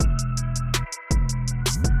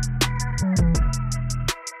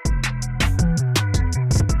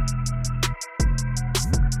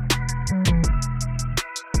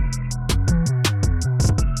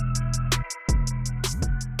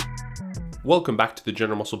welcome back to the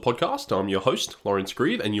General Muscle Podcast. I'm your host, Lawrence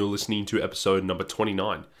Grieve, and you're listening to episode number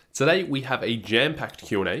 29. Today, we have a jam-packed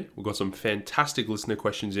Q&A. We've got some fantastic listener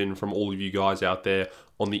questions in from all of you guys out there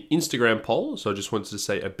on the Instagram poll, so I just wanted to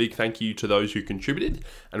say a big thank you to those who contributed,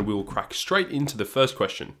 and we'll crack straight into the first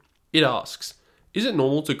question. It asks, is it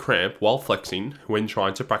normal to cramp while flexing when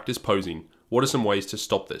trying to practice posing? What are some ways to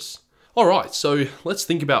stop this? Alright, so let's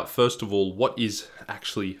think about, first of all, what is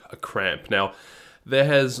actually a cramp? Now, there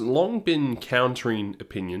has long been countering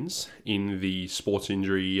opinions in the sports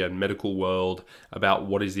injury and medical world about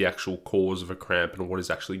what is the actual cause of a cramp and what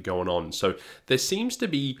is actually going on. So there seems to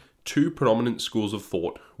be two predominant schools of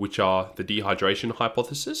thought, which are the dehydration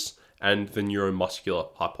hypothesis and the neuromuscular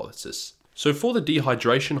hypothesis. So for the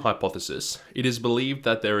dehydration hypothesis, it is believed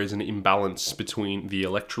that there is an imbalance between the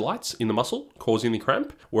electrolytes in the muscle causing the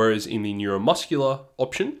cramp, whereas in the neuromuscular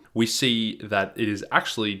option, we see that it is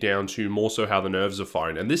actually down to more so how the nerves are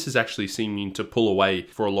firing. And this is actually seeming to pull away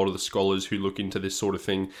for a lot of the scholars who look into this sort of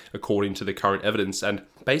thing according to the current evidence. And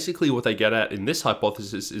basically what they get at in this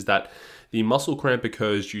hypothesis is that the muscle cramp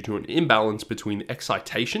occurs due to an imbalance between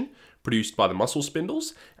excitation produced by the muscle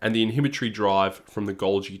spindles and the inhibitory drive from the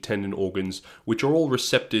Golgi tendon organs, which are all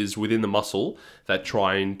receptors within the muscle that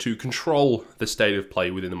trying to control the state of play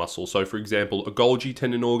within the muscle. So for example, a Golgi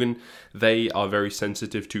tendon organ, they are very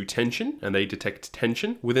sensitive to tension and they detect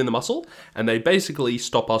tension within the muscle, and they basically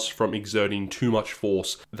stop us from exerting too much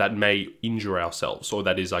force that may injure ourselves, or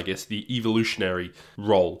that is, I guess, the evolutionary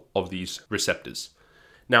role of these receptors.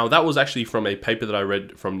 Now, that was actually from a paper that I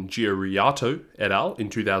read from Giorgiato et al. In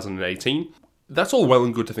 2018. That's all well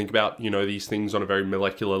and good to think about, these things on a very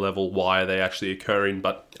molecular level. Why are they actually occurring?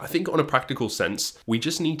 But I think on a practical sense, we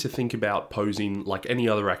just need to think about posing like any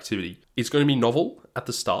other activity. It's going to be novel at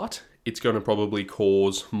the start. It's going to probably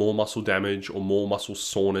cause more muscle damage or more muscle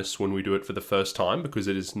soreness when we do it for the first time because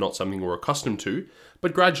it is not something we're accustomed to.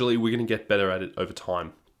 But gradually, we're going to get better at it over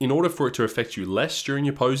time. In order for it to affect you less during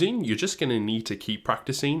your posing, you're just going to need to keep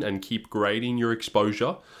practicing and keep grading your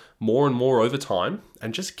exposure more and more over time,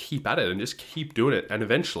 and just keep at it and just keep doing it. And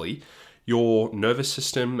eventually, your nervous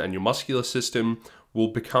system and your muscular system will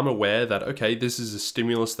become aware that, okay, this is a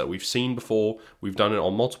stimulus that we've seen before, we've done it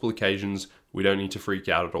on multiple occasions, we don't need to freak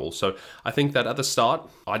out at all. So I think that at the start,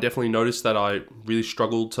 I definitely noticed that I really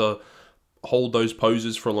struggled to hold those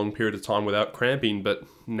poses for a long period of time without cramping, but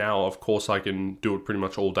now of course I can do it pretty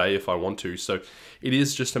much all day if I want to. So it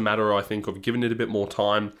is just a matter, I think, of giving it a bit more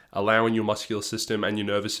time, allowing your muscular system and your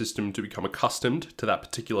nervous system to become accustomed to that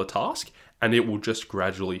particular task, and it will just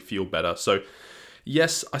gradually feel better. So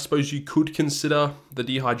yes, I suppose you could consider the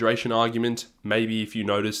dehydration argument. Maybe if you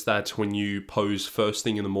notice that when you pose first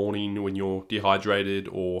thing in the morning when you're dehydrated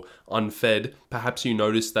or unfed, perhaps you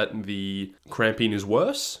notice that the cramping is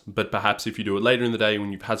worse. But perhaps if you do it later in the day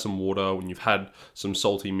when you've had some water, when you've had some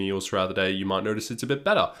salty meals throughout the day, you might notice it's a bit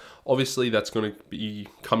better. Obviously, that's going to be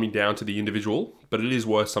coming down to the individual, but it is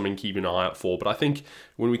worth something to keep an eye out for. But I think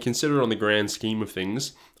when we consider it on the grand scheme of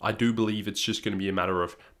things, I do believe it's just going to be a matter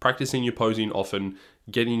of practicing your posing often,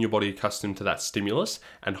 getting your body accustomed to that stimulus,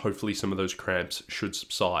 and hopefully some of those cramps should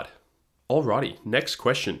subside. Alrighty, next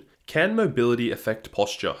question. Can mobility affect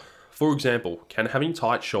posture? For example, can having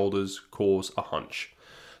tight shoulders cause a hunch?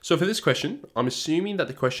 So for this question, I'm assuming that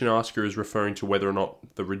the question asker is referring to whether or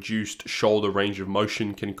not the reduced shoulder range of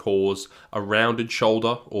motion can cause a rounded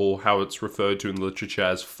shoulder, or how it's referred to in the literature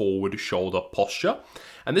as forward shoulder posture.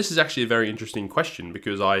 And this is actually a very interesting question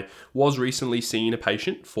because I was recently seeing a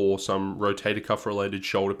patient for some rotator cuff related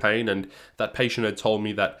shoulder pain, and that patient had told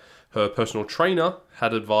me that her personal trainer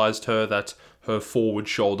had advised her that her forward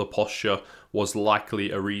shoulder posture was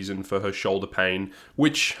likely a reason for her shoulder pain,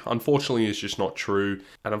 which unfortunately is just not true.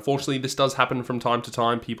 And unfortunately, this does happen from time to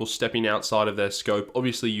time, people stepping outside of their scope.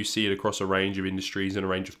 Obviously, you see it across a range of industries and a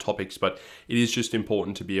range of topics, but it is just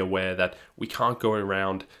important to be aware that we can't go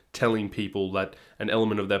around telling people that an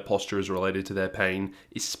element of their posture is related to their pain,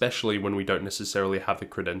 especially when we don't necessarily have the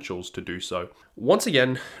credentials to do so. Once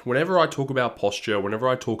again, whenever I talk about posture, whenever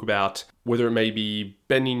I talk about whether it may be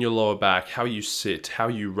bending your lower back, how you sit, how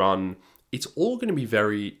you run, it's all going to be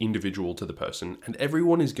very individual to the person, and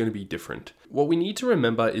everyone is going to be different. What we need to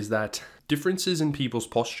remember is that differences in people's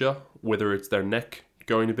posture, whether it's their neck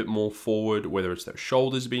going a bit more forward, whether it's their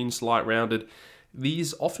shoulders being slight rounded,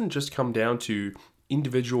 these often just come down to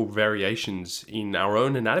individual variations in our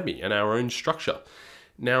own anatomy and our own structure.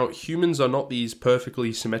 Now, humans are not these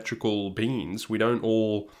perfectly symmetrical beings. We don't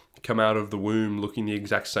all come out of the womb looking the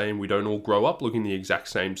exact same. We don't all grow up looking the exact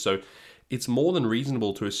same. So it's more than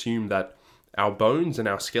reasonable to assume that our bones and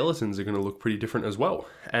our skeletons are going to look pretty different as well.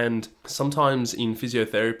 And sometimes in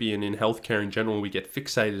physiotherapy and in healthcare in general, we get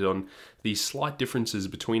fixated on these slight differences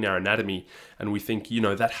between our anatomy, and we think,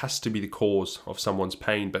 that has to be the cause of someone's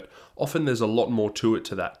pain, but often there's a lot more to it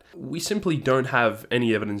to that. We simply don't have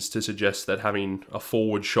any evidence to suggest that having a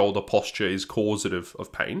forward shoulder posture is causative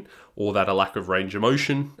of pain, or that a lack of range of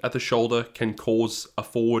motion at the shoulder can cause a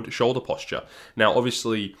forward shoulder posture. Now,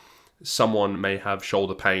 obviously, someone may have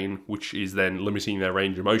shoulder pain, which is then limiting their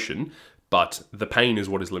range of motion, but the pain is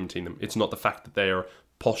what is limiting them. It's not the fact that their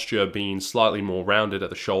posture being slightly more rounded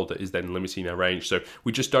at the shoulder is then limiting their range. So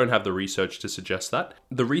we just don't have the research to suggest that.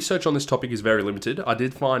 The research on this topic is very limited. I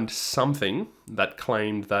did find something that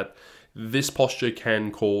claimed that this posture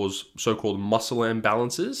can cause so-called muscle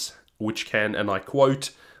imbalances, which can, and I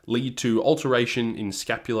quote, lead to alteration in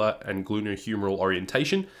scapular and glenohumeral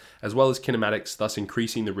orientation, as well as kinematics, thus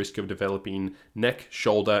increasing the risk of developing neck,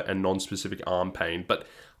 shoulder, and non-specific arm pain. But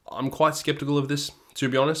I'm quite skeptical of this, to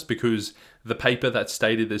be honest, because the paper that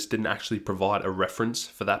stated this didn't actually provide a reference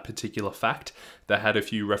for that particular fact. They had a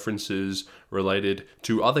few references related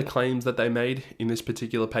to other claims that they made in this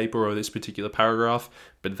particular paper or this particular paragraph,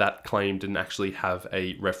 but that claim didn't actually have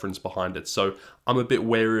a reference behind it. So I'm a bit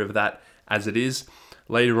wary of that as it is.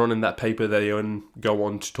 Later on in that paper, they go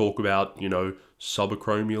on to talk about,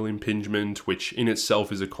 subacromial impingement, which in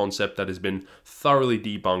itself is a concept that has been thoroughly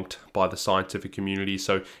debunked by the scientific community.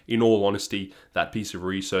 So in all honesty, that piece of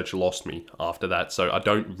research lost me after that. So I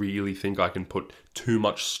don't really think I can put too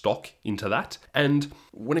much stock into that. And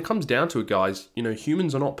when it comes down to it, guys,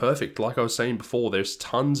 humans are not perfect. Like I was saying before, there's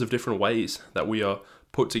tons of different ways that we are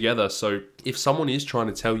put together. So if someone is trying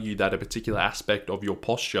to tell you that a particular aspect of your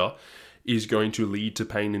posture is going to lead to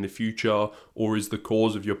pain in the future or is the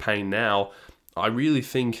cause of your pain now, I really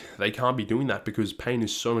think they can't be doing that, because pain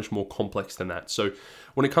is so much more complex than that. So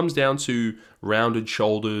when it comes down to rounded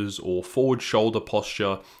shoulders or forward shoulder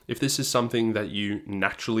posture, if this is something that you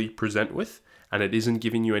naturally present with and it isn't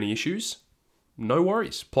giving you any issues, no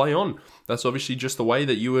worries, play on. That's obviously just the way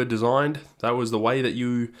that you were designed. That was the way that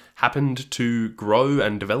you happened to grow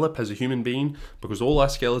and develop as a human being, because all our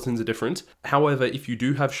skeletons are different. However, if you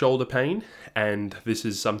do have shoulder pain and this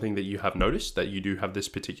is something that you have noticed, that you do have this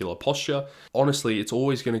particular posture, honestly, it's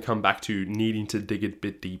always going to come back to needing to dig a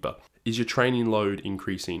bit deeper. Is your training load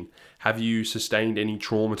increasing? Have you sustained any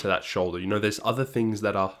trauma to that shoulder? There's other things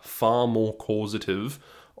that are far more causative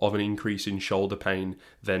of an increase in shoulder pain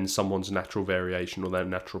than someone's natural variation or their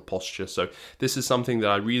natural posture. So this is something that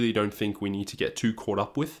I really don't think we need to get too caught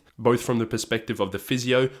up with, both from the perspective of the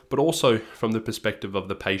physio, but also from the perspective of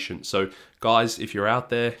the patient. So guys, if you're out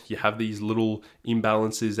there, you have these little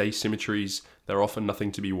imbalances, asymmetries, they're often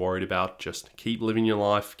nothing to be worried about. Just keep living your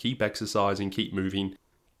life, keep exercising, keep moving.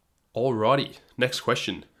 Alrighty, next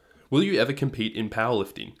question. Will you ever compete in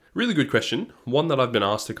powerlifting? Really good question, one that I've been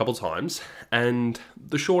asked a couple times, and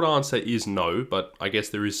the short answer is no, but I guess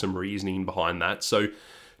there is some reasoning behind that. So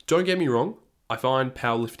don't get me wrong, I find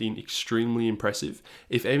powerlifting extremely impressive.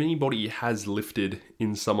 If anybody has lifted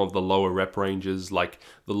in some of the lower rep ranges, like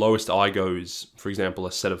the lowest I go is, for example,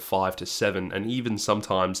 a set of 5 to 7, and even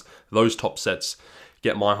sometimes those top sets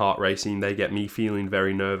get my heart racing, they get me feeling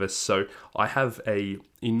very nervous. So I have a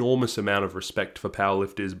enormous amount of respect for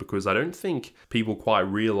powerlifters, because I don't think people quite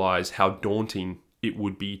realize how daunting it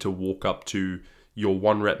would be to walk up to your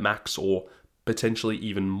 1 rep max, or potentially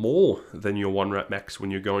even more than your 1 rep max when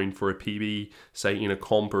you're going for a PB, say in a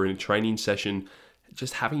comp or in a training session.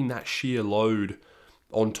 Just having that sheer load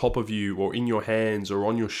on top of you or in your hands or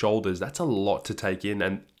on your shoulders, that's a lot to take in.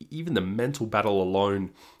 And even the mental battle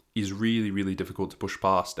alone is really, really difficult to push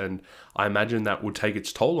past. And I imagine that would take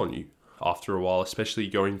its toll on you after a while, especially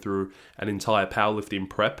going through an entire powerlifting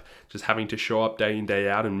prep. Just having to show up day in, day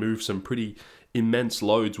out and move some pretty immense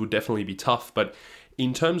loads would definitely be tough. But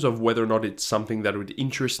in terms of whether or not it's something that would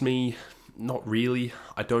interest me, not really.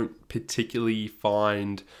 I don't particularly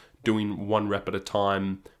find doing 1 rep at a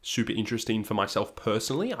time super interesting for myself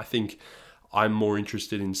personally. I think I'm more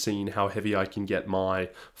interested in seeing how heavy I can get my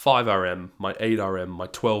 5RM, my 8RM, my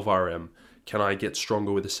 12RM. Can I get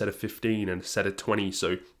stronger with a set of 15 and a set of 20?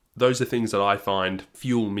 So those are things that I find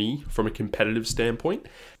fuel me from a competitive standpoint.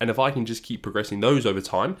 And if I can just keep progressing those over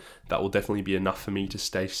time, that will definitely be enough for me to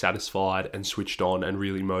stay satisfied and switched on and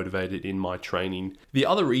really motivated in my training. The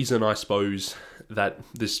other reason I suppose that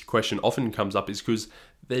this question often comes up is because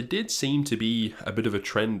there did seem to be a bit of a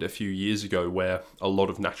trend a few years ago where a lot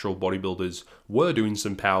of natural bodybuilders were doing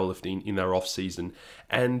some powerlifting in their off season.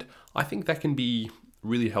 And I think that can be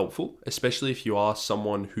really helpful, especially if you are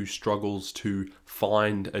someone who struggles to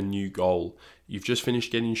find a new goal. You've just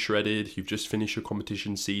finished getting shredded, you've just finished your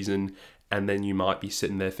competition season, and then you might be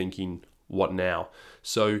sitting there thinking, what now?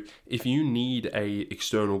 So if you need a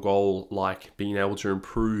external goal like being able to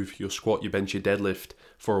improve your squat, your bench, your deadlift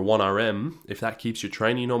for a 1RM, if that keeps your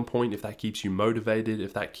training on point, if that keeps you motivated,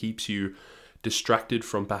 if that keeps you distracted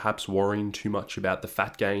from perhaps worrying too much about the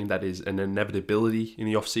fat gain that is an inevitability in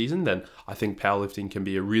the off season, then I think powerlifting can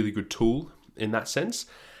be a really good tool in that sense.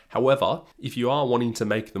 However, if you are wanting to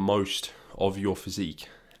make the most of your physique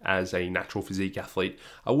as a natural physique athlete,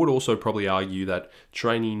 I would also probably argue that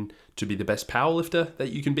training to be the best powerlifter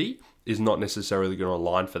that you can be is not necessarily going to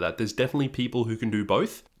align for that. There's definitely people who can do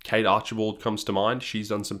both. Kate Archibald comes to mind. She's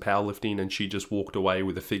done some powerlifting and she just walked away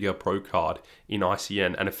with a Figure Pro card in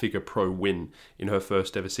ICN and a Figure Pro win in her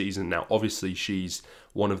first ever season. Now, obviously, she's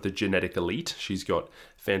one of the genetic elite. She's got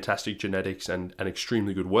fantastic genetics and an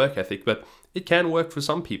extremely good work ethic, but it can work for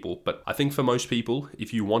some people. But I think for most people,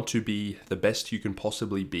 if you want to be the best you can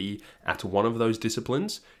possibly be at one of those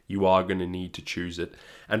disciplines, you are going to need to choose it.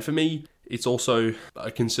 And for me, it's also a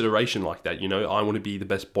consideration like that. I want to be the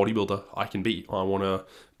best bodybuilder I can be. I want to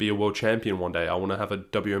be a world champion one day. I want to have a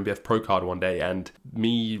WMBF pro card one day. And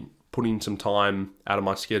me putting some time out of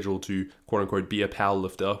my schedule to quote unquote be a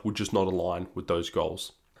powerlifter would just not align with those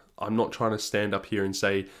goals. I'm not trying to stand up here and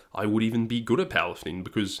say I would even be good at powerlifting,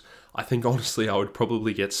 because I think honestly I would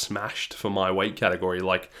probably get smashed for my weight category.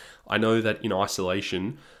 Like, I know that in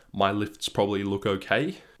isolation, my lifts probably look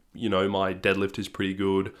okay. My deadlift is pretty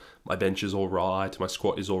good, my bench is all right, my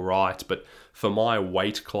squat is all right, but for my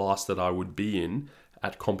weight class that I would be in,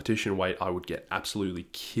 at competition weight, I would get absolutely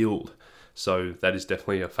killed. So that is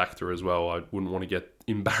definitely a factor as well. I wouldn't want to get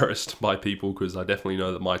embarrassed by people, because I definitely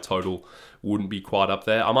know that my total wouldn't be quite up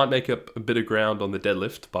there. I might make up a bit of ground on the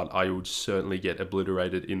deadlift, but I would certainly get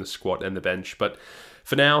obliterated in the squat and the bench. But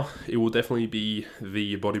for now, it will definitely be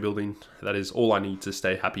the bodybuilding. That is all I need to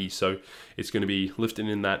stay happy. So it's going to be lifting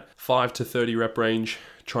in that 5 to 30 rep range,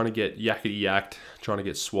 trying to get yakety yacked, trying to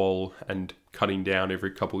get swole, and cutting down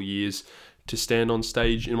every couple of years to stand on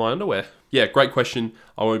stage in my underwear. Yeah, great question.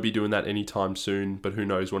 I won't be doing that anytime soon, but who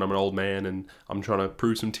knows, when I'm an old man and I'm trying to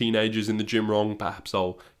prove some teenagers in the gym wrong, perhaps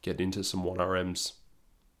I'll get into some 1RMs.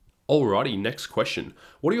 Alrighty, next question.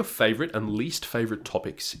 What are your favorite and least favorite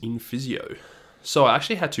topics in physio? So I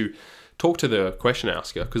actually had to talk to the question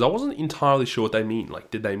asker, because I wasn't entirely sure what they mean.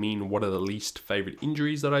 Like, did they mean what are the least favorite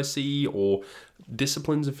injuries that I see, or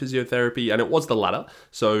disciplines of physiotherapy? And it was the latter.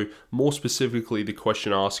 So more specifically, the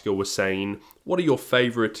question asker was saying, what are your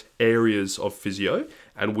favorite areas of physio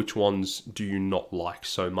and which ones do you not like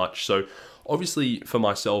so much? So obviously for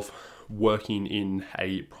myself, working in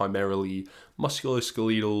a primarily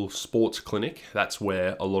musculoskeletal sports clinic, that's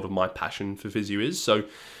where a lot of my passion for physio is. So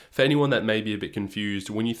for anyone that may be a bit confused,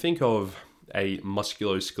 when you think of a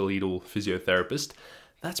musculoskeletal physiotherapist,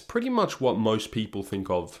 that's pretty much what most people think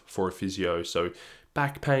of for a physio. So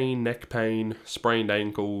back pain, neck pain, sprained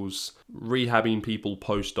ankles, rehabbing people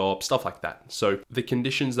post-op, stuff like that. So the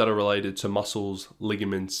conditions that are related to muscles,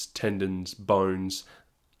 ligaments, tendons, bones,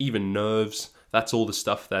 even nerves, that's all the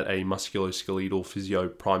stuff that a musculoskeletal physio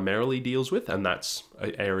primarily deals with, and that's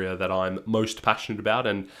an area that I'm most passionate about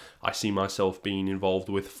and I see myself being involved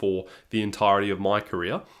with for the entirety of my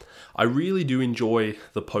career. I really do enjoy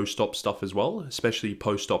the post-op stuff as well, especially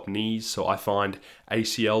post-op knees. So I find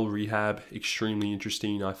ACL rehab extremely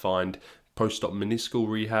interesting. I find post-op meniscal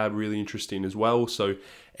rehab really interesting as well. So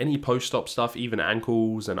any post-op stuff, even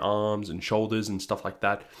ankles and arms and shoulders and stuff like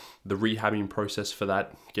that, the rehabbing process for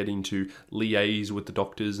that, getting to liaise with the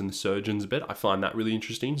doctors and the surgeons a bit, I find that really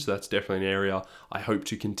interesting. So that's definitely an area I hope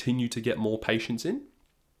to continue to get more patients in.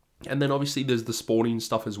 And then obviously there's the sporting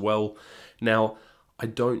stuff as well. Now, I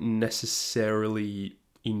don't necessarily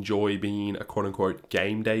enjoy being a quote-unquote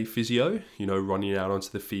game day physio, running out onto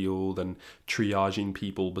the field and triaging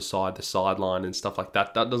people beside the sideline and stuff like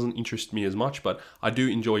that. That doesn't interest me as much, but I do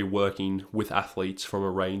enjoy working with athletes from a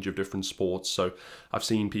range of different sports. So I've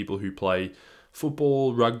seen people who play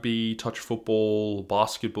football, rugby, touch football,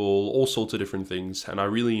 basketball, all sorts of different things. And I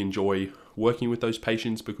really enjoy working with those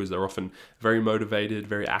patients because they're often very motivated,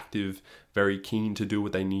 very active, very keen to do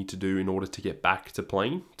what they need to do in order to get back to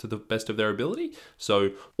playing to the best of their ability.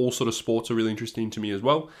 So all sort of sports are really interesting to me as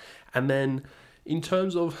well. And then in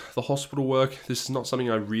terms of the hospital work, this is not something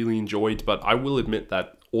I really enjoyed, but I will admit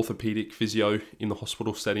that orthopedic physio in the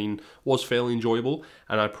hospital setting was fairly enjoyable,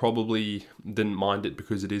 and I probably didn't mind it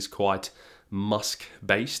because it is quite musk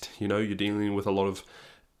based. You're dealing with a lot of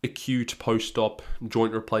acute post-op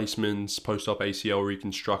joint replacements, post-op ACL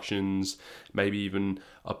reconstructions, maybe even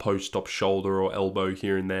a post-op shoulder or elbow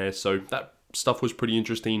here and there. So that stuff was pretty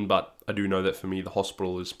interesting, but I do know that for me, the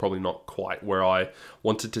hospital is probably not quite where I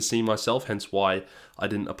wanted to see myself, hence why I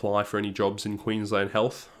didn't apply for any jobs in Queensland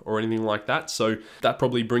Health or anything like that. So that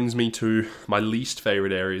probably brings me to my least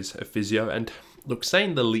favourite areas of physio. And look,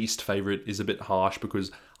 saying the least favourite is a bit harsh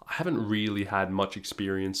because I haven't really had much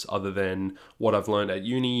experience other than what I've learned at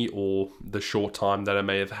uni or the short time that I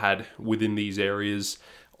may have had within these areas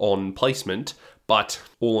on placement. But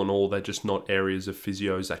all in all, they're just not areas of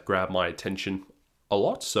physios that grab my attention a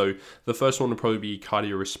lot. So the first one would probably be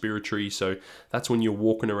cardiorespiratory. So that's when you're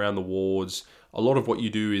walking around the wards. A lot of what you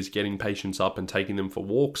do is getting patients up and taking them for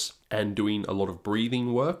walks and doing a lot of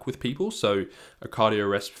breathing work with people. So a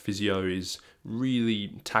cardiorest physio is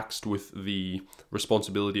really taxed with the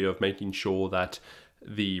responsibility of making sure that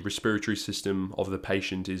the respiratory system of the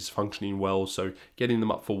patient is functioning well. So getting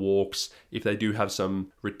them up for walks. If they do have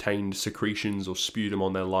some retained secretions or sputum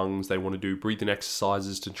on their lungs, they want to do breathing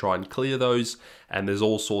exercises to try and clear those. And there's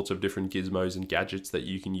all sorts of different gizmos and gadgets that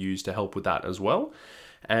you can use to help with that as well.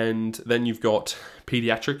 And then you've got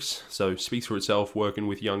pediatrics, so speaks for itself, working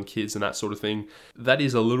with young kids and that sort of thing. That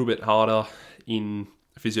is a little bit harder in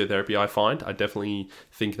physiotherapy, I find. I definitely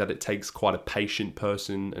think that it takes quite a patient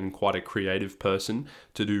person and quite a creative person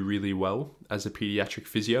to do really well as a pediatric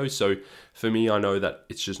physio. So for me, I know that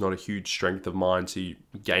it's just not a huge strength of mine to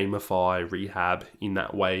gamify rehab in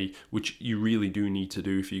that way, which you really do need to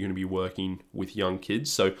do if you're going to be working with young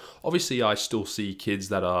kids. So obviously I still see kids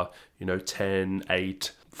that are, 10,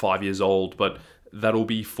 8, 5 years old, but that'll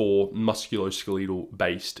be for musculoskeletal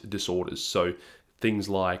based disorders. So things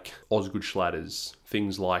like Osgood-Schlatter's,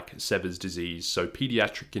 things like Sever's disease, so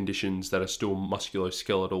pediatric conditions that are still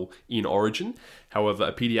musculoskeletal in origin. However,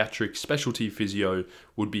 a pediatric specialty physio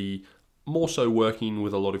would be more so working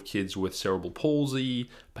with a lot of kids with cerebral palsy,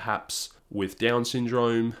 perhaps with Down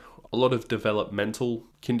syndrome, a lot of developmental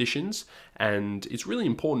conditions. And it's a really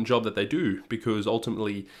important job that they do, because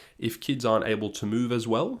ultimately, if kids aren't able to move as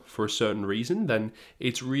well for a certain reason, then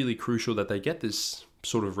it's really crucial that they get this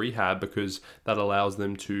sort of rehab, because that allows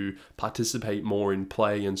them to participate more in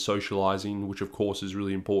play and socializing, which of course is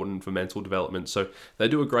really important for mental development. So they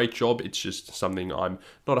do a great job. It's just something I'm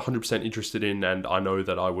not 100% interested in, and I know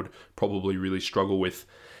that I would probably really struggle with.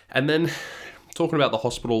 And then talking about the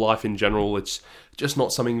hospital life in general, it's just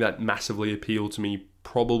not something that massively appealed to me,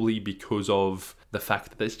 probably because of the fact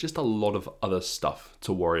that there's just a lot of other stuff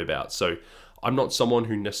to worry about. So I'm not someone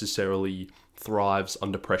who necessarily thrives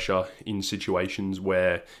under pressure in situations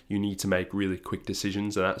where you need to make really quick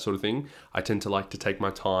decisions and that sort of thing. I tend to like to take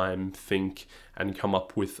my time, think, and come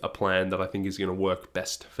up with a plan that I think is going to work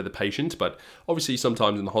best for the patient. But obviously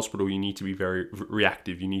sometimes in the hospital you need to be very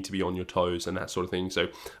reactive, you need to be on your toes and that sort of thing. So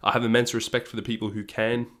I have immense respect for the people who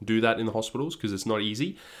can do that in the hospitals, because it's not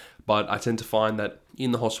easy. But I tend to find that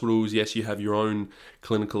in the hospitals, yes, you have your own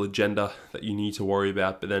clinical agenda that you need to worry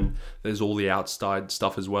about, but then there's all the outside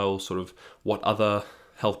stuff as well, sort of what other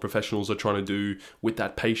health professionals are trying to do with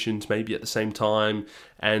that patient maybe at the same time.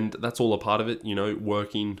 And that's all a part of it,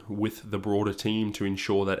 working with the broader team to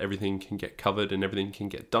ensure that everything can get covered and everything can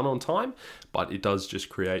get done on time. But it does just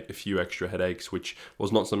create a few extra headaches, which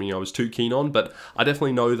was not something I was too keen on. But I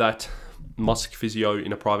definitely know that musc physio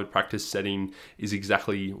in a private practice setting is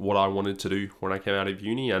exactly what I wanted to do when I came out of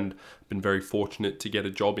uni, and been very fortunate to get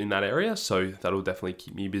a job in that area. So that'll definitely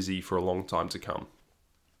keep me busy for a long time to come.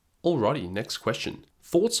 Alrighty, next question.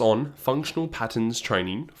 Thoughts on functional patterns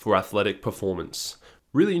training for athletic performance?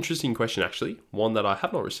 Really interesting question, actually. One that I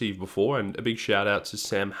have not received before, and a big shout out to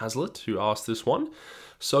Sam Hazlitt who asked this one.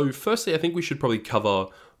 So firstly, I think we should probably cover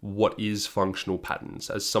what is functional patterns,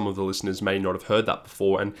 as some of the listeners may not have heard that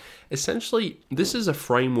before. And essentially, this is a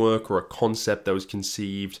framework or a concept that was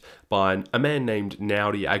conceived by a man named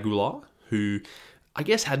Naudi Aguilar, who I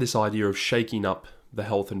guess had this idea of shaking up the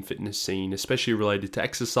health and fitness scene, especially related to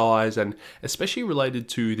exercise and especially related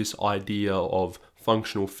to this idea of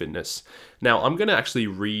functional fitness. Now, I'm going to actually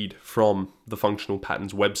read from the Functional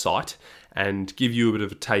Patterns website and give you a bit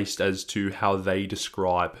of a taste as to how they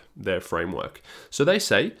describe their framework. So they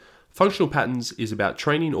say, functional patterns is about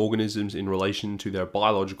training organisms in relation to their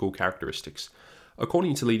biological characteristics.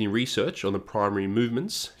 According to leading research on the primary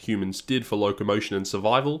movements humans did for locomotion and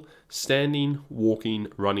survival, standing, walking,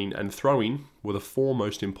 running, and throwing were the four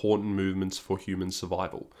most important movements for human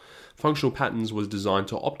survival. Functional patterns was designed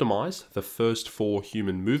to optimize the first four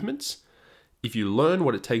human movements. If you learn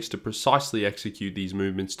what it takes to precisely execute these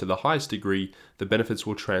movements to the highest degree, the benefits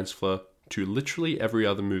will transfer to literally every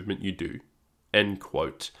other movement you do. End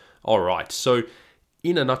quote. All right, so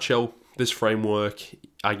in a nutshell, this framework,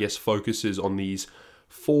 I guess, focuses on these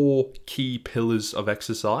four key pillars of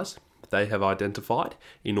exercise. they have identified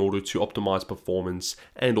in order to optimize performance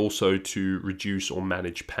and also to reduce or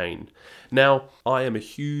manage pain. Now, I am a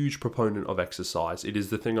huge proponent of exercise. It is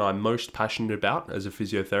the thing I'm most passionate about as a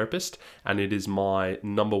physiotherapist, and it is my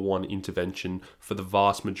number one intervention for the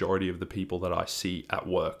vast majority of the people that I see at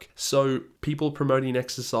work. So people promoting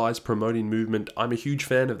exercise, promoting movement, I'm a huge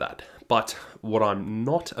fan of that. But what I'm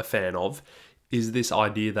not a fan of is this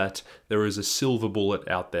idea that there is a silver bullet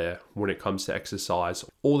out there when it comes to exercise,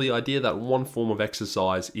 or the idea that one form of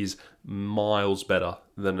exercise is miles better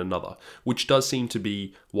than another, which does seem to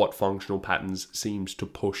be what Functional Patterns seems to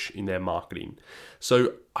push in their marketing.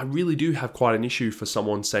 So I really do have quite an issue for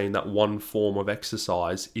someone saying that one form of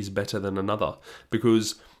exercise is better than another,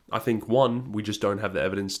 because I think one, we just don't have the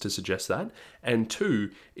evidence to suggest that. And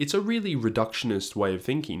two, it's a really reductionist way of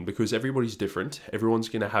thinking because everybody's different. Everyone's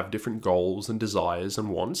going to have different goals and desires and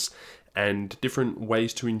wants and different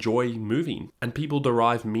ways to enjoy moving. And people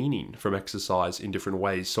derive meaning from exercise in different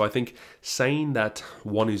ways. So I think saying that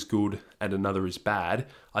one is good and another is bad,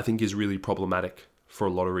 I think is really problematic for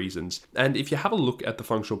a lot of reasons. And if you have a look at the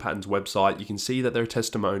Functional Patterns website, you can see that their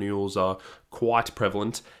testimonials are quite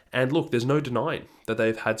prevalent. And look, there's no denying that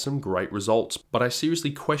they've had some great results. But I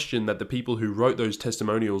seriously question that the people who wrote those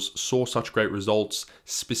testimonials saw such great results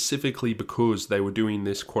specifically because they were doing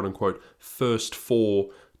this quote unquote first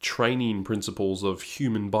four training principles of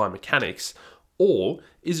human biomechanics. Or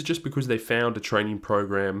is it just because they found a training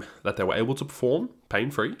program that they were able to perform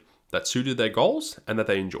pain-free, that suited their goals, and that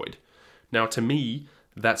they enjoyed? Now, to me,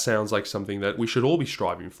 that sounds like something that we should all be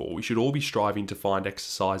striving for. We should all be striving to find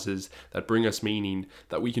exercises that bring us meaning,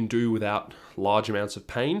 that we can do without large amounts of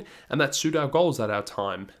pain, and that suit our goals at our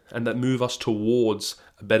time, and that move us towards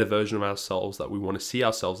a better version of ourselves that we want to see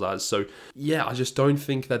ourselves as. So yeah, I just don't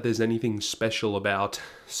think that there's anything special about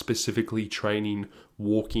specifically training,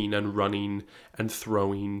 walking and running and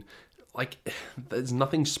throwing. Like, there's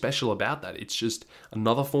nothing special about that. It's just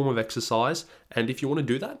another form of exercise. And if you want to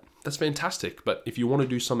do that, that's fantastic. But if you want to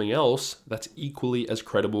do something else, that's equally as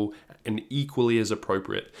credible and equally as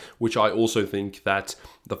appropriate, which I also think that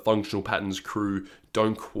the Functional Patterns crew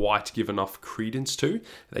don't quite give enough credence to.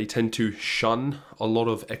 They tend to shun a lot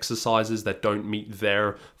of exercises that don't meet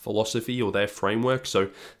their philosophy or their framework. So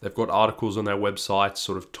they've got articles on their website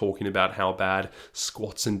sort of talking about how bad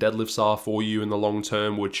squats and deadlifts are for you in the long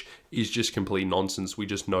term, which is just complete nonsense. We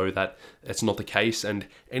just know that it's not the case, and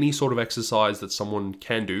any sort of exercise that someone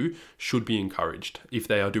can do should be encouraged if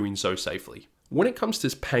they are doing so safely. When it comes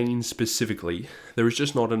to pain specifically, there is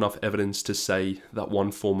just not enough evidence to say that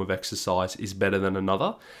one form of exercise is better than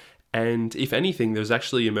another. And if anything, there's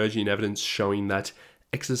actually emerging evidence showing that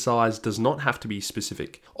exercise does not have to be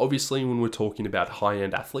specific. Obviously, when we're talking about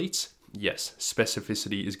high-end athletes, yes,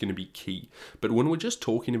 specificity is going to be key. But when we're just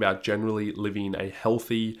talking about generally living a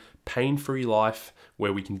healthy, pain-free life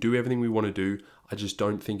where we can do everything we want to do, I just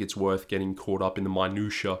don't think it's worth getting caught up in the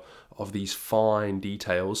minutiae of these fine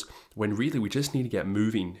details when really we just need to get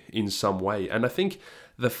moving in some way. And I think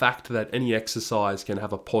the fact that any exercise can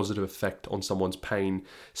have a positive effect on someone's pain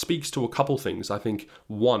speaks to a couple things. I think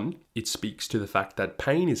one, it speaks to the fact that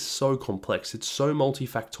pain is so complex, it's so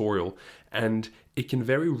multifactorial, and it can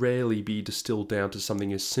very rarely be distilled down to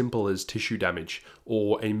something as simple as tissue damage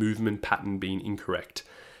or a movement pattern being incorrect.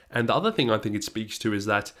 And the other thing I think it speaks to is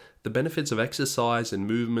that the benefits of exercise and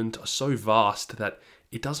movement are so vast that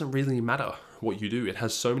it doesn't really matter what you do. It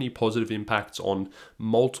has so many positive impacts on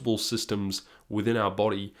multiple systems within our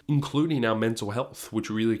body, including our mental health, which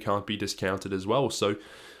really can't be discounted as well. So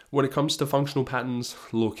when it comes to functional patterns,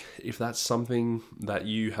 look, if that's something that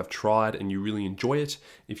you have tried and you really enjoy it,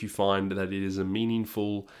 if you find that it is a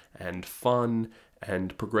meaningful and fun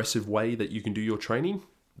and progressive way that you can do your training,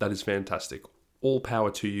 that is fantastic. All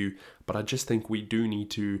power to you, but I just think we do need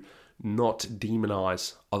to not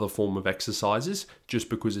demonize other form of exercises just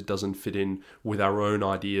because it doesn't fit in with our own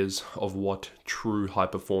ideas of what true high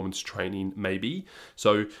performance training may be.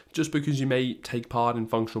 So just because you may take part in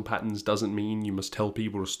functional patterns doesn't mean you must tell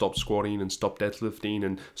people to stop squatting and stop deadlifting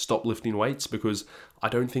and stop lifting weights, because I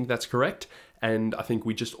don't think that's correct. And I think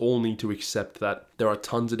we just all need to accept that there are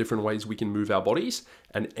tons of different ways we can move our bodies,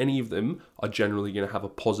 and any of them are generally going to have a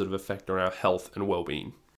positive effect on our health and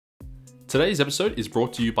well-being. Today's episode is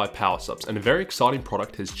brought to you by Power Subs, and a very exciting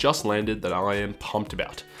product has just landed that I am pumped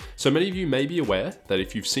about. So many of you may be aware that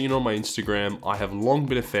if you've seen on my Instagram, I have long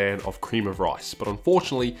been a fan of cream of rice, but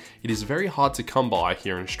unfortunately, it is very hard to come by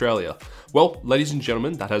here in Australia. Well, ladies and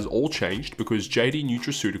gentlemen, that has all changed because JD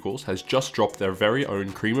Nutraceuticals has just dropped their very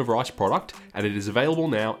own cream of rice product, and it is available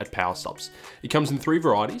now at Power Subs. It comes in 3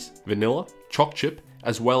 varieties: vanilla, choc chip,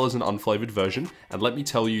 as well as an unflavored version, and let me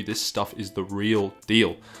tell you, this stuff is the real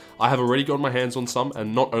deal. I have already got my hands on some,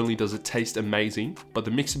 and not only does it taste amazing, but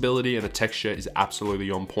the mixability and the texture is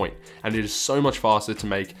absolutely on point, and it is so much faster to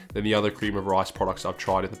make than the other cream of rice products I've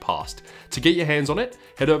tried in the past. To get your hands on it,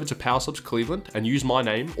 head over to PowerSups Cleveland and use my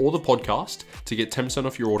name or the podcast to get 10%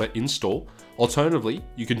 off your order in store. Alternatively,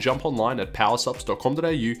 you can jump online at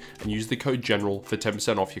powersups.com.au and use the code GENERAL for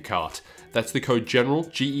 10% off your cart. That's the code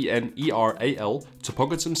GENERAL, GENERAL, to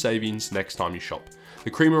pocket some savings next time you shop.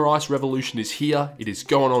 The cream of rice revolution is here, it is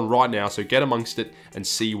going on right now, so get amongst it and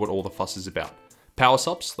see what all the fuss is about.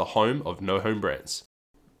 PowerSups, the home of no home brands.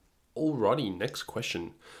 Alrighty, next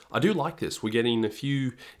question. I do like this. We're getting a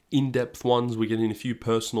few in-depth ones, we're getting a few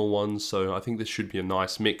personal ones, so I think this should be a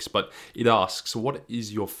nice mix. But it asks, what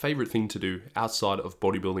is your favorite thing to do outside of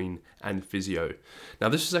bodybuilding and physio? Now,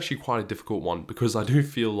 this is actually quite a difficult one because I do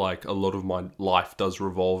feel like a lot of my life does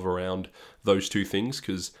revolve around those two things,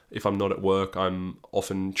 because if I'm not at work, I'm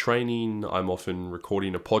often training, I'm often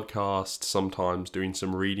recording a podcast, sometimes doing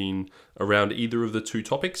some reading around either of the two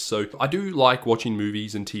topics. So I do like watching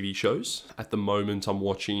movies and TV shows. At the moment, I'm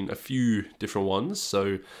watching a few different ones.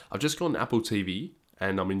 So I've just got an Apple TV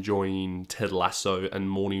and I'm enjoying Ted Lasso and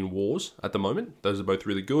Morning Wars at the moment. Those are both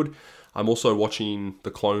really good. I'm also watching The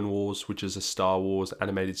Clone Wars, which is a Star Wars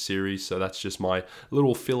animated series. So that's just my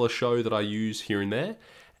little filler show that I use here and there.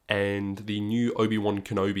 And the new Obi-Wan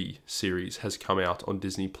Kenobi series has come out on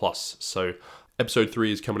Disney+. So episode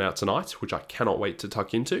 3 is coming out tonight, which I cannot wait to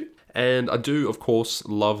tuck into. And I do, of course,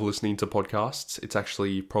 love listening to podcasts. It's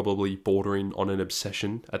actually probably bordering on an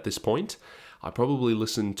obsession at this point. I probably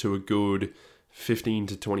listen to a good 15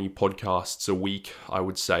 to 20 podcasts a week, I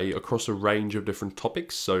would say, across a range of different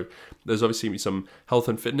topics. So there's obviously some health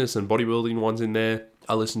and fitness and bodybuilding ones in there.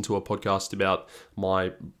 I listen to a podcast about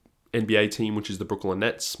my NBA team, which is the Brooklyn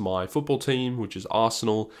Nets, my football team, which is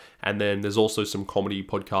Arsenal, and then there's also some comedy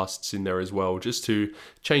podcasts in there as well, just to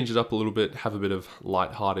change it up a little bit, have a bit of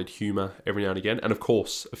light-hearted humor every now and again, and of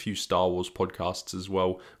course, a few Star Wars podcasts as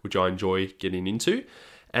well, which I enjoy getting into.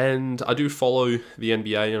 And I do follow the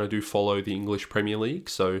NBA and I do follow the English Premier League,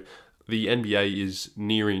 so the NBA is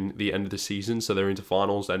nearing the end of the season, so they're into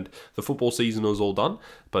finals, and the football season is all done,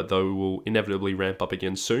 but they will inevitably ramp up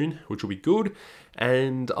again soon, which will be good.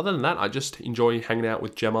 And other than that, I just enjoy hanging out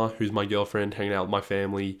with Gemma, who's my girlfriend, hanging out with my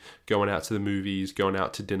family, going out to the movies, going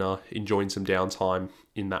out to dinner, enjoying some downtime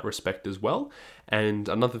in that respect as well. And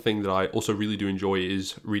another thing that I also really do enjoy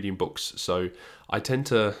is reading books. So I tend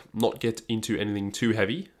to not get into anything too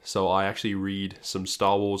heavy, so I actually read some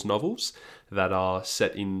Star Wars novels that are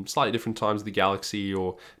set in slightly different times of the galaxy,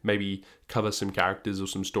 or maybe cover some characters or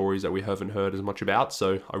some stories that we haven't heard as much about.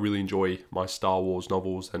 So I really enjoy my Star Wars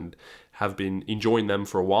novels and have been enjoying them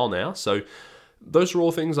for a while now. So those are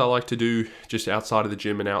all things I like to do just outside of the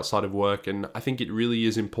gym and outside of work. And I think it really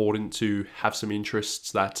is important to have some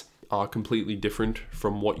interests that are completely different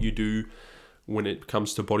from what you do when it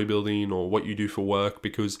comes to bodybuilding or what you do for work,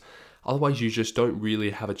 because otherwise you just don't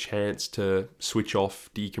really have a chance to switch off,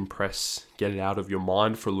 decompress, get it out of your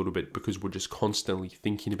mind for a little bit, because we're just constantly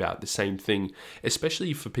thinking about the same thing,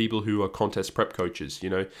 especially for people who are contest prep coaches. You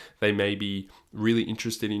know, they may be really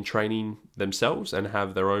interested in training themselves and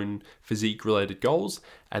have their own physique related goals,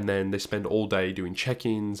 and then they spend all day doing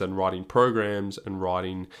check-ins and writing programs and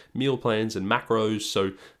writing meal plans and macros.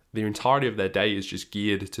 So the entirety of their day is just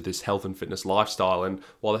geared to this health and fitness lifestyle. And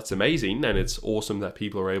while that's amazing and it's awesome that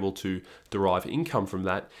people are able to derive income from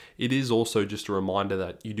that, it is also just a reminder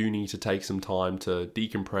that you do need to take some time to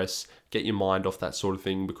decompress, get your mind off that sort of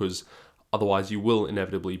thing, because otherwise you will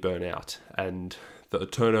inevitably burn out. And the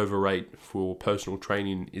turnover rate for personal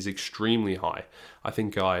training is extremely high. I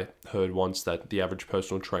think I heard once that the average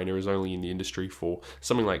personal trainer is only in the industry for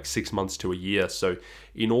something like 6 months to a year. So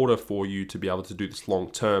in order for you to be able to do this long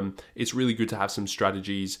term, it's really good to have some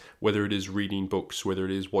strategies, whether it is reading books, whether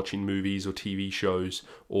it is watching movies or TV shows,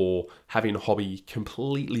 or having a hobby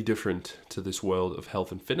completely different to this world of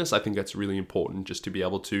health and fitness. I think that's really important, just to be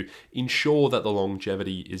able to ensure that the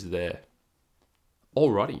longevity is there.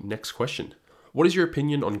 Alrighty, next question. What is your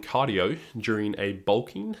opinion on cardio during a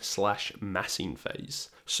bulking/massing phase?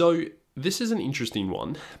 So this is an interesting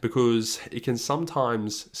one because it can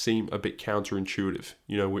sometimes seem a bit counterintuitive.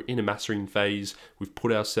 You know, we're in a massing phase, we've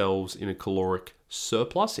put ourselves in a caloric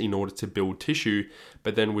surplus in order to build tissue,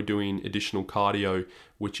 but then we're doing additional cardio,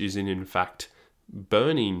 which is in fact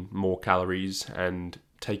burning more calories and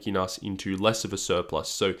taking us into less of a surplus.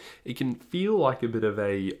 So it can feel like a bit of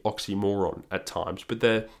a oxymoron at times, but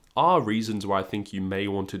there are reasons why I think you may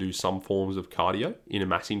want to do some forms of cardio in a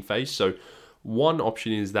massing phase. So one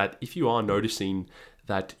option is that if you are noticing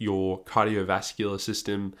that your cardiovascular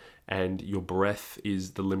system and your breath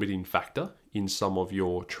is the limiting factor in some of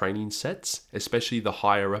your training sets, especially the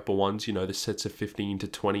higher upper ones, the sets of 15 to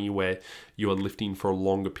 20 where you are lifting for a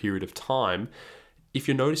longer period of time. If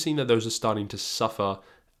you're noticing that those are starting to suffer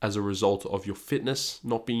as a result of your fitness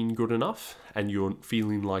not being good enough and you're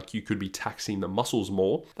feeling like you could be taxing the muscles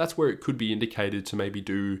more, that's where it could be indicated to maybe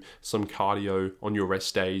do some cardio on your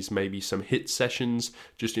rest days, maybe some HIIT sessions,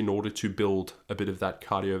 just in order to build a bit of that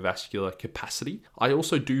cardiovascular capacity. I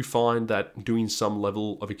also do find that doing some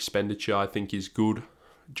level of expenditure I think is good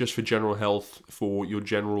just for general health, for your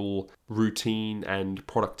general routine and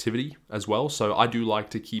productivity as well. So I do like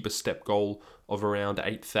to keep a step goal of around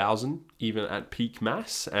 8,000 even at peak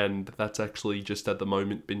mass, and that's actually just at the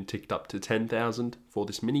moment been ticked up to 10,000 for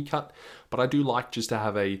this mini cut. But I do like just to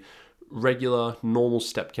have a regular normal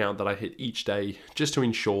step count that I hit each day, just to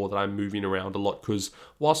ensure that I'm moving around a lot, because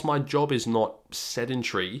whilst my job is not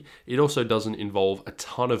sedentary, it also doesn't involve a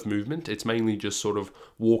ton of movement. It's mainly just sort of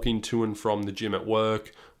walking to and from the gym at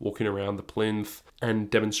work, walking around the plinth, and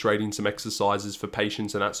demonstrating some exercises for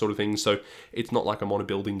patients and that sort of thing. So it's not like I'm on a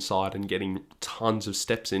building site and getting tons of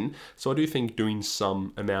steps in. So I do think doing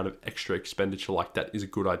some amount of extra expenditure like that is a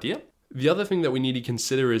good idea. The other thing that we need to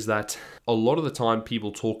consider is that a lot of the time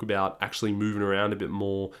people talk about actually moving around a bit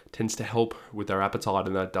more tends to help with their appetite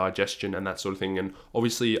and their digestion and that sort of thing. And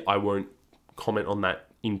obviously I won't comment on that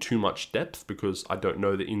in too much depth because I don't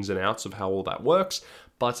know the ins and outs of how all that works.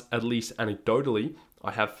 But at least anecdotally,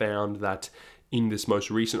 I have found that in this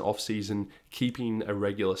most recent off season, keeping a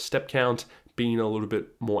regular step count, being a little bit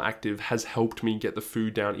more active has helped me get the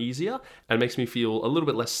food down easier and makes me feel a little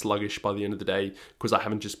bit less sluggish by the end of the day because I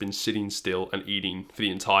haven't just been sitting still and eating for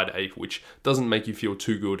the entire day, which doesn't make you feel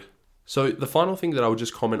too good. So the final thing that I would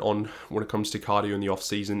just comment on when it comes to cardio in the off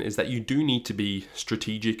season is that you do need to be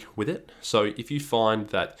strategic with it. So if you find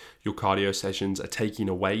that your cardio sessions are taking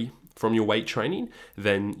away from your weight training,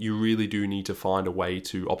 then you really do need to find a way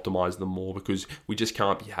to optimize them more, because we just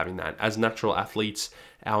can't be having that. As natural athletes,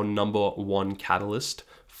 our number one catalyst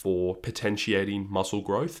for potentiating muscle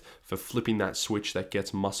growth, for flipping that switch that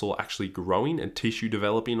gets muscle actually growing and tissue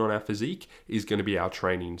developing on our physique, is going to be our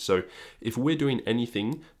training. So if we're doing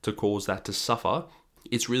anything to cause that to suffer,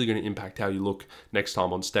 it's really going to impact how you look next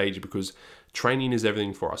time on stage, because training is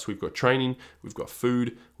everything for us. We've got training, we've got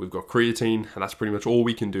food, we've got creatine, and that's pretty much all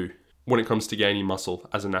we can do when it comes to gaining muscle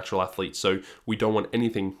as a natural athlete. So we don't want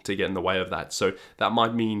anything to get in the way of that. So that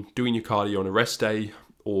might mean doing your cardio on a rest day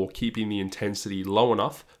or keeping the intensity low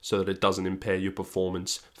enough so that it doesn't impair your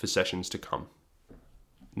performance for sessions to come.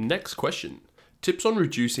 Next question. Tips on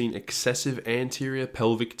reducing excessive anterior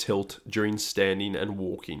pelvic tilt during standing and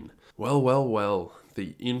walking. Well,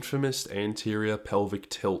 the infamous anterior pelvic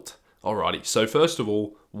tilt. Alrighty, so first of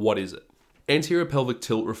all, what is it? Anterior pelvic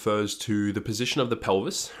tilt refers to the position of the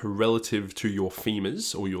pelvis relative to your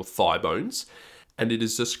femurs or your thigh bones, and it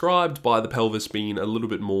is described by the pelvis being a little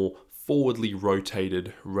bit more forwardly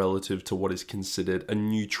rotated relative to what is considered a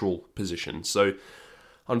neutral position. So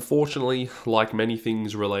unfortunately, like many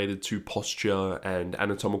things related to posture and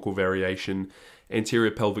anatomical variation,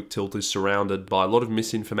 anterior pelvic tilt is surrounded by a lot of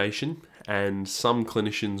misinformation, and some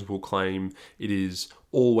clinicians will claim it is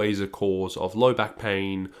always a cause of low back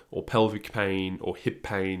pain or pelvic pain or hip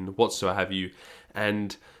pain, whatsoever have you.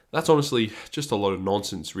 And that's honestly just a lot of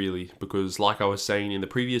nonsense, really, because like I was saying in the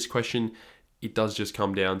previous question, it does just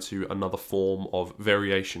come down to another form of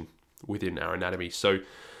variation within our anatomy. So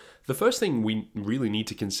the first thing we really need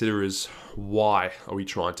to consider is, why are we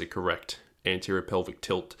trying to correct anterior pelvic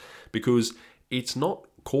tilt? Because it's not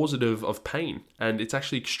causative of pain, and it's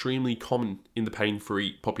actually extremely common in the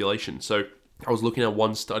pain-free population. So I was looking at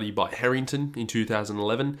one study by Harrington in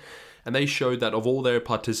 2011, and they showed that of all their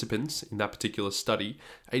participants in that particular study,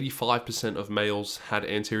 85% of males had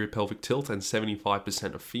anterior pelvic tilt and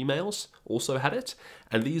 75% of females also had it.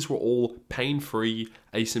 And these were all pain-free,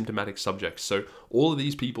 asymptomatic subjects. So all of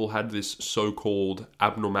these people had this so-called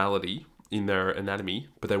abnormality in their anatomy,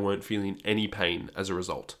 but they weren't feeling any pain as a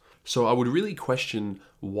result. So I would really question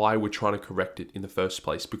why we're trying to correct it in the first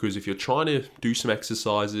place, because if you're trying to do some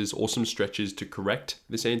exercises or some stretches to correct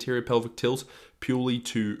this anterior pelvic tilt purely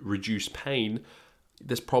to reduce pain,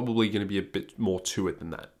 there's probably going to be a bit more to it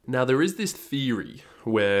than that. Now, there is this theory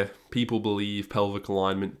where people believe pelvic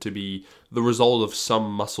alignment to be the result of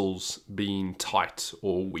some muscles being tight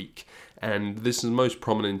or weak. And this is most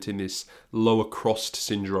prominent in this lower crossed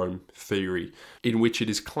syndrome theory, in which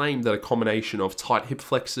it is claimed that a combination of tight hip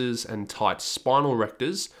flexors and tight spinal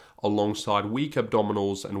rectors alongside weak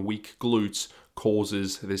abdominals and weak glutes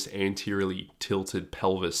causes this anteriorly tilted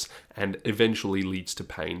pelvis and eventually leads to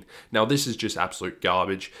pain. Now, this is just absolute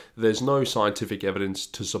garbage. There's no scientific evidence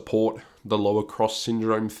to support the lower cross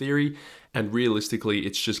syndrome theory, and realistically,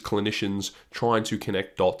 it's just clinicians trying to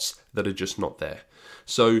connect dots that are just not there.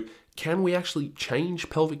 So, can we actually change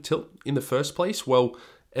pelvic tilt in the first place? Well,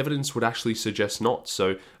 evidence would actually suggest not.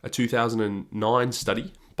 So, a 2009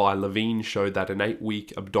 study by Levine showed that an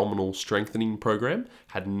 8-week abdominal strengthening program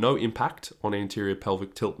had no impact on anterior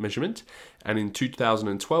pelvic tilt measurement. And in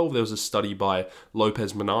 2012, there was a study by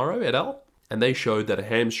Lopez Monaro et al., and they showed that a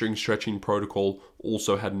hamstring stretching protocol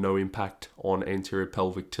also had no impact on anterior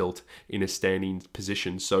pelvic tilt in a standing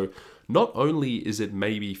position. So not only is it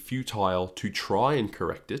maybe futile to try and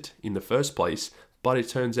correct it in the first place, but it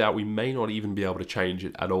turns out we may not even be able to change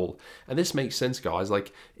it at all. And this makes sense, guys.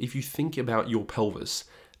 Like, if you think about your pelvis,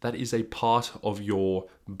 that is a part of your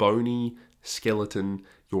bony skeleton,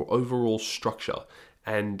 your overall structure,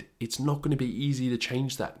 and it's not going to be easy to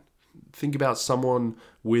change that. Think about someone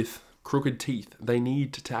with crooked teeth. They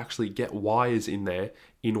need to actually get wires in there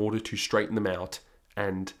in order to straighten them out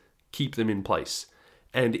and keep them in place.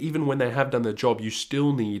 And even when they have done their job, you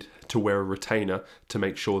still need to wear a retainer to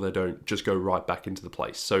make sure they don't just go right back into the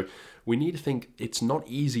place. So we need to think it's not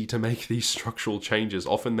easy to make these structural changes.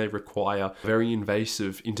 Often they require very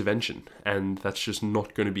invasive intervention, and that's just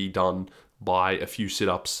not going to be done by a few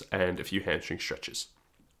sit-ups and a few hamstring stretches.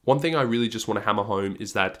 One thing I really just want to hammer home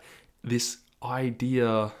is that this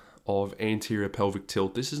idea of anterior pelvic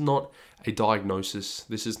tilt, this is not a diagnosis,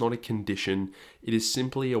 this is not a condition, it is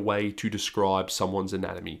simply a way to describe someone's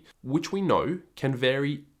anatomy, which we know can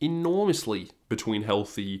vary enormously between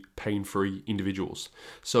healthy, pain-free individuals.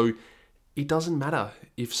 So it doesn't matter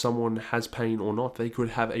if someone has pain or not, they could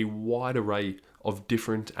have a wide array of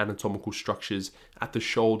different anatomical structures at the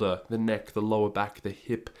shoulder, the neck, the lower back, the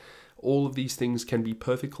hip. All of these things can be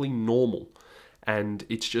perfectly normal, and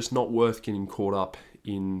it's just not worth getting caught up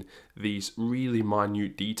in these really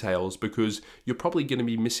minute details, because you're probably going to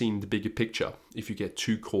be missing the bigger picture if you get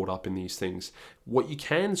too caught up in these things. What you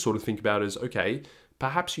can sort of think about is, okay,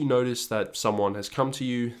 perhaps you notice that someone has come to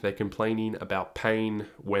you, they're complaining about pain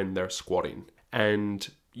when they're squatting, and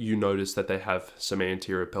you notice that they have some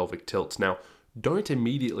anterior pelvic tilt. Now, don't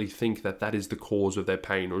immediately think that that is the cause of their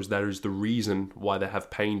pain, or that is the reason why they have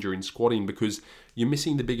pain during squatting, because you're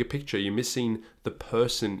missing the bigger picture. You're missing the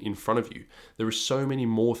person in front of you. There are so many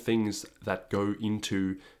more things that go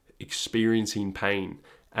into experiencing pain,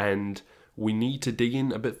 and we need to dig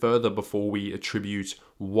in a bit further before we attribute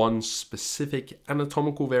one specific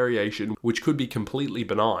anatomical variation, which could be completely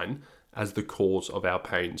benign, as the cause of our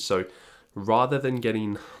pain. So rather than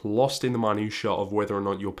getting lost in the minutiae of whether or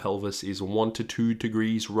not your pelvis is 1 to 2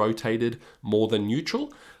 degrees rotated more than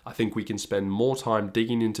neutral, I think we can spend more time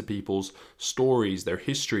digging into people's stories, their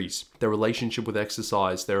histories, their relationship with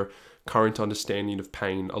exercise, their current understanding of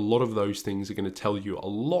pain. A lot of those things are going to tell you a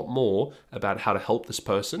lot more about how to help this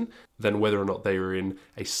person than whether or not they are in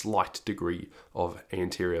a slight degree of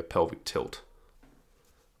anterior pelvic tilt.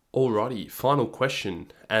 Alrighty, final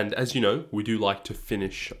question. And as you know, we do like to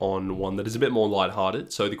finish on one that is a bit more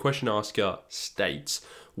lighthearted. So the question asker states,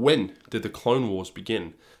 when did the Clone Wars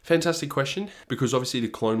begin? Fantastic question, because obviously the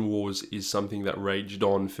Clone Wars is something that raged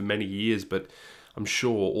on for many years, but I'm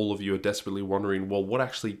sure all of you are desperately wondering, well, what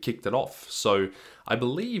actually kicked it off? So I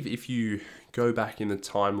believe if you go back in the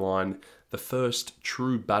timeline, the first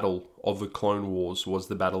true battle of the Clone Wars was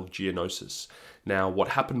the Battle of Geonosis. Now, what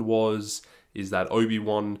happened is that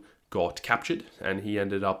Obi-Wan got captured and he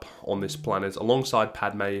ended up on this planet alongside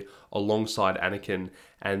Padme, alongside Anakin,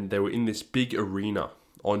 and they were in this big arena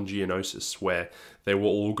on Geonosis where they were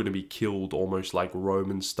all going to be killed almost like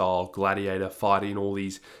Roman style gladiator fighting all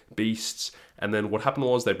these beasts. And then what happened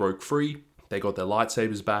was they broke free, they got their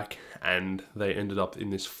lightsabers back, and they ended up in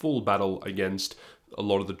this full battle against a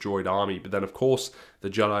lot of the droid army. But then of course the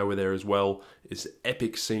Jedi were there as well. It's an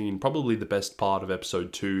epic scene, probably the best part of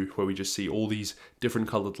episode 2, where we just see all these different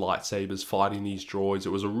colored lightsabers fighting these droids.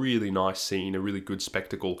 It was a really nice scene, a really good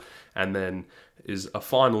spectacle. And then is a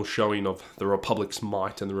final showing of the Republic's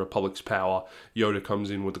might and the Republic's power. Yoda comes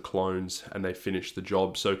in with the clones and they finish the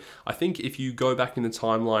job. So I think if you go back in the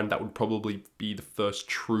timeline, that would probably be the first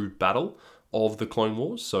true battle of the Clone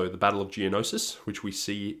Wars. So the Battle of Geonosis, which we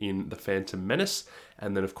see in The Phantom Menace,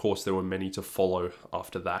 and then of course there were many to follow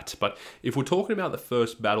after that. But if we're talking about the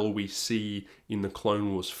first battle we see in the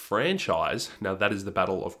Clone Wars franchise, now that is the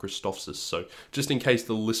Battle of Christophsis. So just in case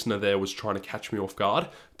the listener there was trying to catch me off guard,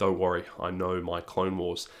 don't worry, I know my Clone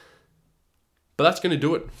Wars. But that's going to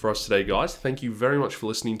do it for us today, guys. Thank you very much for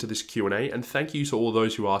listening to this Q&A, and thank you to all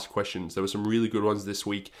those who asked questions. There were some really good ones this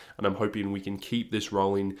week, and I'm hoping we can keep this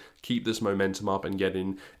rolling, keep this momentum up, and get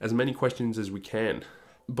in as many questions as we can.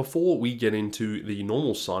 Before we get into the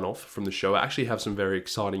normal sign-off from the show, I actually have some very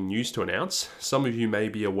exciting news to announce. Some of you may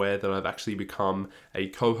be aware that I've actually become a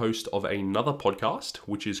co-host of another podcast,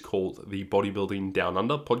 which is called the Bodybuilding Down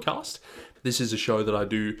Under podcast. This is a show that I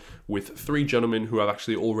do with three gentlemen who have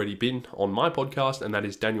actually already been on my podcast, and that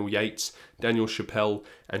is Daniel Yates, Daniel Chappelle,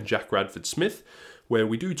 and Jack Radford Smith, where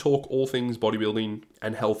we do talk all things bodybuilding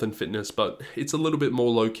and health and fitness, but it's a little bit more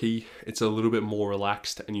low-key, it's a little bit more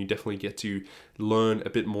relaxed, and you definitely get to learn a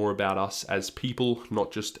bit more about us as people,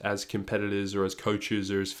 not just as competitors or as coaches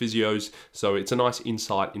or as physios. So it's a nice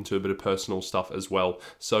insight into a bit of personal stuff as well.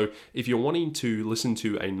 So if you're wanting to listen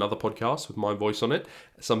to another podcast with my voice on it,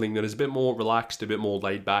 something that is a bit more relaxed, a bit more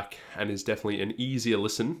laid back, and is definitely an easier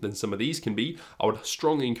listen than some of these can be, I would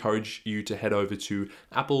strongly encourage you to head over to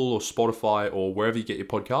Apple or Spotify or wherever you get your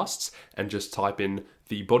podcasts and just type in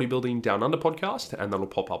the Bodybuilding Down Under podcast, and that'll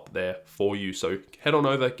pop up there for you. So head on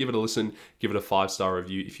over, give it a listen, give it a 5-star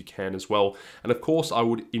review if you can as well. And of course, I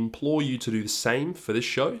would implore you to do the same for this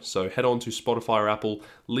show. So head on to Spotify or Apple,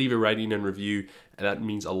 leave a rating and review, and that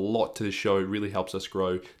means a lot to the show. It really helps us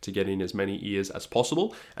grow to get in as many ears as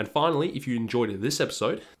possible. And finally, if you enjoyed this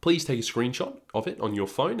episode, please take a screenshot of it on your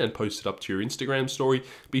phone and post it up to your Instagram story.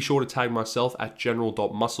 Be sure to tag myself at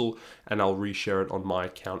general.muscle, and I'll reshare it on my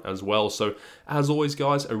account as well. So as always,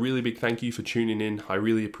 guys, a really big thank you for tuning in. I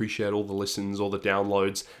really appreciate all the listens, all the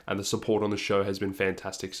downloads, and the support on the show has been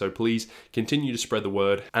fantastic. So please continue to spread the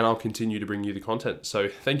word, and I'll continue to bring you the content. So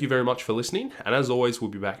thank you very much for listening. And as always,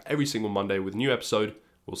 we'll be back every single Monday with a new episode.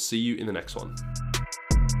 We'll see you in the next one.